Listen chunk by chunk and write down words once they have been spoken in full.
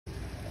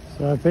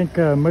So I think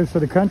most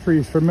of the country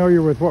is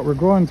familiar with what we're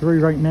going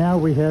through right now.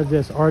 We have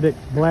this Arctic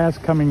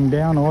blast coming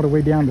down all the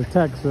way down to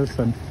Texas,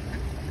 and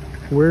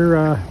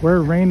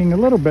we're raining a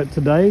little bit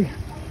today.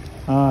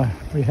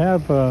 We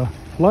have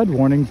flood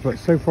warnings, but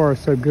so far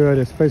so good.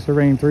 It's supposed to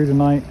rain through the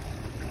night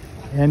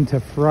into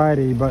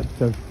Friday, but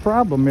the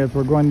problem is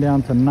we're going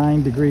down to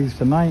 9 degrees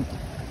tonight,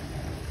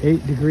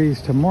 8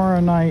 degrees tomorrow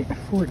night,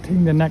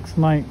 14 the next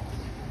night.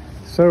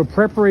 So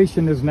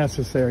preparation is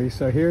necessary.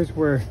 So here's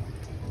where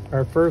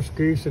our first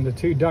goose and the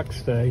 2 ducks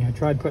stay. I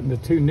tried putting the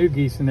 2 new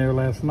geese in there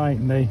last night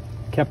and they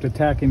kept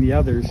attacking the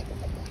others.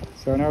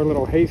 So in our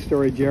little hay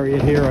storage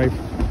area here,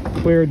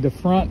 I've cleared the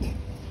front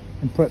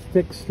and put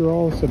thick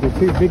straw, so the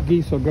 2 big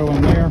geese will go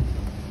in there.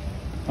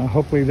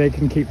 Hopefully they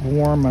can keep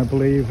warm, I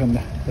believe, and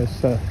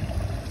this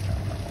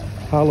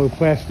hollow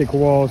plastic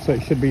wall, so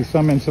it should be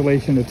some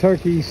insulation to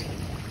turkeys.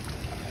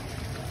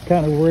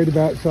 Kind of worried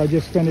about, so I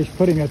just finished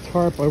putting a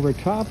tarp over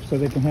top so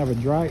they can have a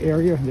dry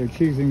area. They're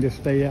choosing to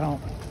stay out.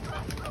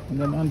 And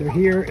then under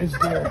here is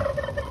their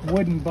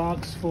wooden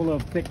box full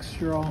of thick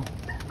straw.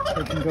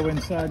 They can go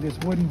inside this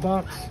wooden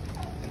box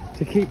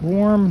to keep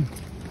warm.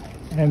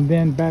 And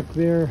then back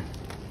there,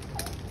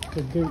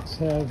 the goats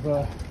have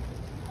a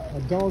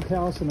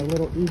doghouse and a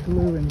little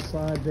igloo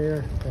inside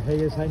there. The hay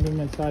is hanging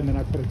inside, and then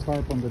I put a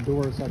tarp on the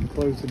door so I can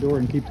close the door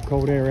and keep the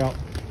cold air out.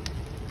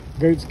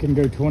 Goats can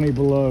go 20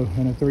 below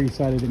in a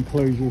 3-sided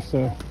enclosure,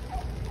 so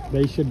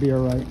they should be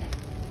all right.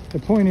 The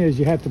point is,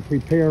 you have to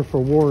prepare for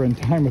war in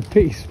time of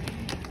peace.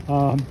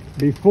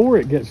 Before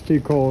it gets too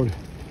cold.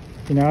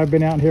 You know, I've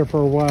been out here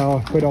for a while.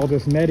 I put all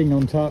this netting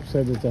on top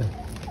so that the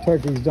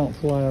turkeys don't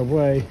fly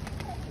away.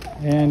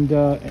 And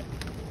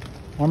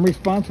I'm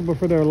responsible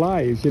for their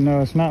lives. You know,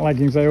 it's not like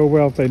you can say, oh,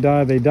 well, if they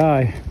die, they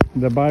die.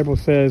 The Bible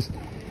says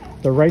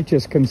the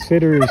righteous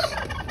considers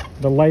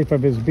the life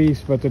of his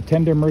beast, but the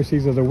tender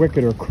mercies of the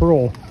wicked are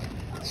cruel.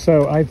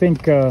 So I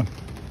think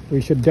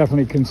we should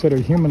definitely consider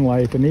human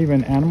life, and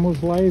even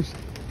animals' lives.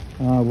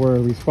 We're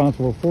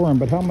responsible for them,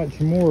 but how much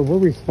more we're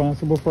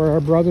responsible for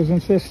our brothers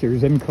and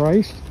sisters in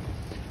Christ,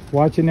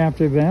 watching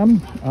after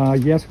them.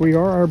 Yes, we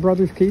are our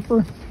brother's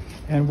keeper,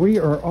 and we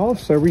are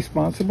also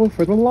responsible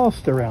for the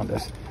lost around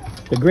us.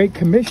 The Great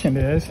Commission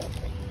is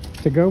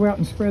to go out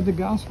and spread the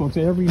gospel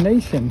to every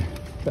nation,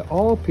 to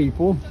all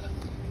people,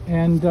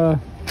 and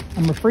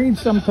I'm afraid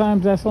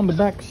sometimes that's on the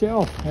back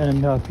shelf,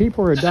 and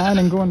people are dying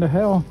and going to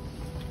hell,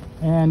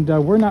 and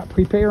we're not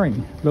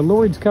preparing. The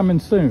Lord's coming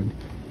soon.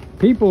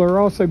 People are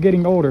also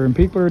getting older, and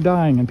people are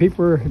dying, and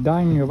people are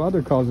dying of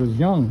other causes,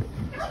 young.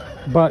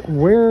 But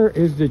where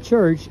is the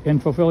church in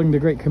fulfilling the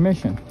Great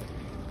Commission?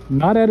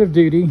 Not out of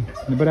duty,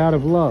 but out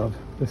of love.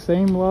 The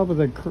same love of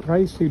the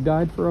Christ who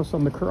died for us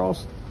on the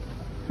cross,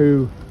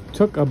 who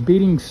took a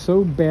beating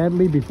so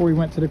badly before he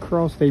went to the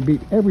cross. They beat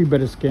every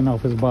bit of skin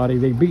off his body.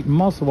 They beat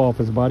muscle off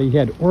his body. He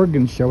had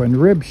organs showing,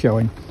 ribs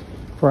showing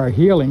for our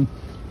healing.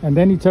 And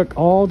then he took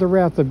all the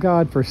wrath of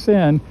God for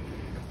sin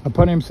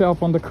upon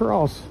himself on the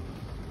cross,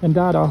 and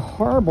died a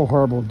horrible,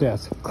 horrible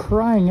death,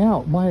 crying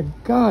out, my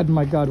God,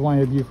 why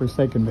have you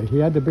forsaken me? He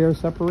had to bear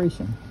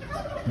separation.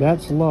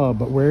 That's love,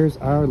 but where's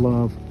our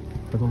love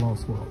for the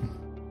lost world?